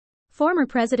Former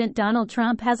President Donald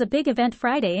Trump has a big event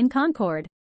Friday in Concord,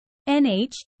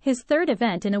 NH, his third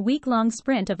event in a week-long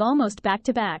sprint of almost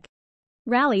back-to-back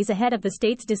rallies ahead of the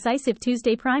state's decisive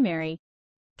Tuesday primary.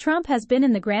 Trump has been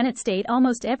in the Granite State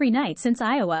almost every night since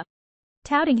Iowa,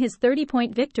 touting his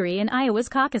 30-point victory in Iowa's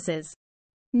caucuses.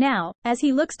 Now, as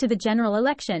he looks to the general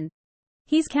election,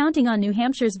 he's counting on New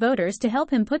Hampshire's voters to help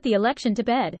him put the election to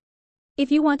bed.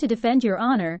 If you want to defend your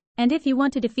honor, and if you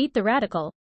want to defeat the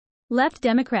radical left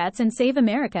Democrats and save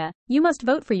America, you must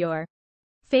vote for your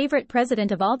favorite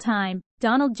president of all time,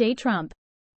 Donald J. Trump,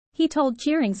 he told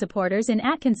cheering supporters in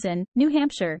Atkinson, New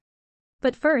Hampshire.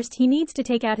 But first he needs to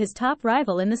take out his top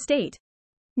rival in the state,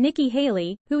 Nikki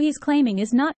Haley, who he's claiming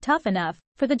is not tough enough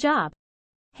for the job.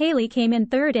 Haley came in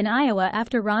third in Iowa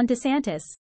after Ron DeSantis.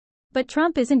 But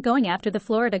Trump isn't going after the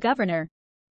Florida governor.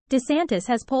 DeSantis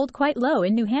has polled quite low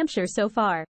in New Hampshire so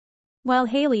far, while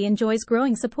Haley enjoys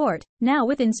growing support, now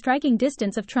within striking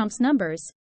distance of Trump's numbers.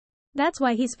 That's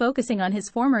why he's focusing on his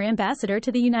former ambassador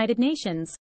to the United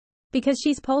Nations, because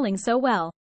she's polling so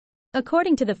well.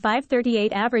 According to the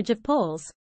 538 average of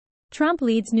polls, Trump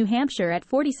leads New Hampshire at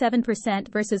 47%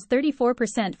 versus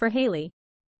 34% for Haley,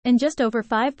 and just over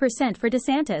 5% for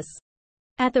DeSantis.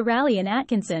 At the rally in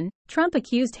Atkinson, Trump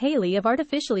accused Haley of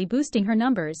artificially boosting her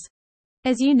numbers.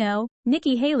 As you know,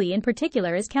 Nikki Haley in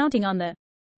particular is counting on the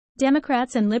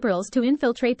Democrats and liberals to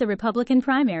infiltrate the Republican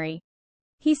primary,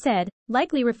 he said,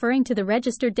 likely referring to the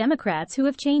registered Democrats who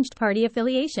have changed party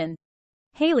affiliation.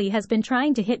 Haley has been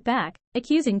trying to hit back,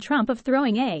 accusing Trump of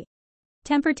throwing a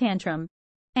temper tantrum.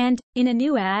 And, in a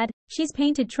new ad, she's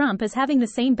painted Trump as having the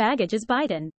same baggage as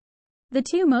Biden, the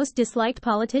two most disliked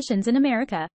politicians in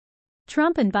America.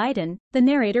 Trump and Biden, the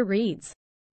narrator reads.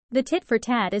 The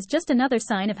tit-for-tat is just another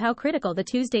sign of how critical the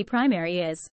Tuesday primary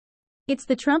is. It's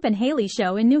the Trump and Haley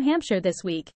show in New Hampshire this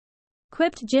week,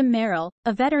 quipped Jim Merrill,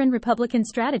 a veteran Republican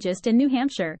strategist in New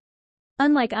Hampshire.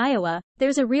 Unlike Iowa,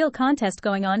 there's a real contest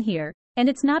going on here, and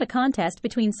it's not a contest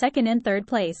between second and third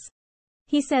place.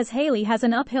 He says Haley has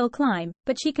an uphill climb,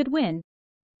 but she could win.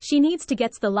 She needs to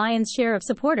get the lion's share of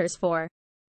supporters for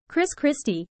Chris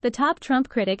Christie, the top Trump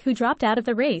critic who dropped out of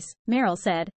the race, Merrill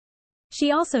said.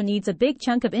 She also needs a big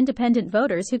chunk of independent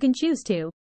voters who can choose to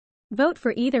vote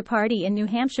for either party in New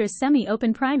Hampshire's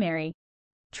semi-open primary.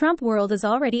 Trump world is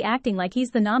already acting like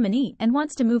he's the nominee and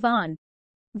wants to move on.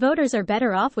 Voters are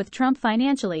better off with Trump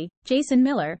financially, Jason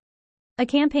Miller, a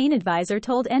campaign advisor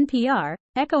told NPR,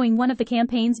 echoing one of the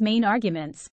campaign's main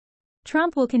arguments.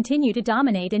 Trump will continue to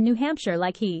dominate in New Hampshire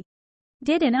like he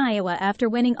did in Iowa after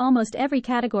winning almost every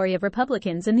category of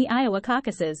Republicans in the Iowa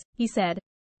caucuses, he said.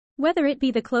 Whether it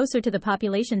be the closer to the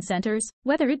population centers,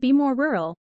 whether it be more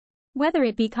rural, whether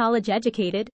it be college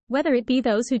educated, whether it be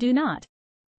those who do not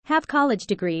have college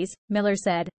degrees, Miller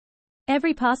said.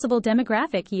 Every possible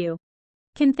demographic you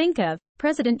can think of,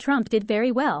 President Trump did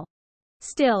very well.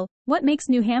 Still, what makes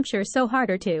New Hampshire so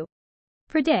harder to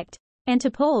predict and to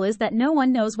poll is that no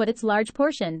one knows what its large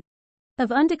portion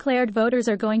of undeclared voters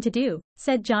are going to do,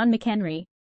 said John McHenry,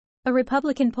 a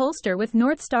Republican pollster with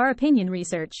North Star Opinion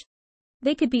Research.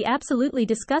 They could be absolutely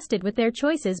disgusted with their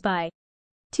choices by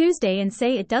Tuesday and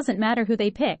say it doesn't matter who they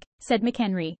pick, said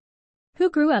McHenry, who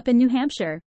grew up in New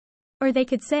Hampshire. Or they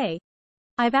could say,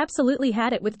 I've absolutely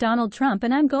had it with Donald Trump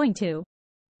and I'm going to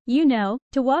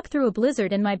walk through a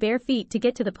blizzard in my bare feet to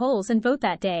get to the polls and vote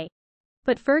that day.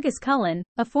 But Fergus Cullen,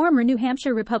 a former New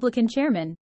Hampshire Republican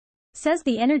chairman, says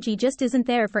the energy just isn't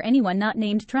there for anyone not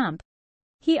named Trump.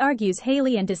 He argues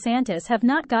Haley and DeSantis have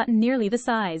not gotten nearly the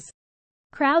size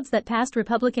crowds that past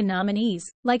Republican nominees,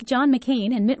 like John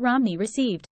McCain and Mitt Romney,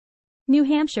 received. New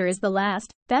Hampshire is the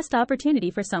last, best opportunity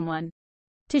for someone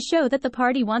to show that the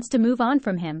party wants to move on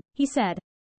from him, he said.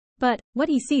 But, what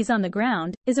he sees on the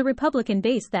ground is a Republican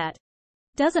base that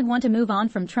doesn't want to move on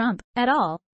from Trump at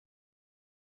all.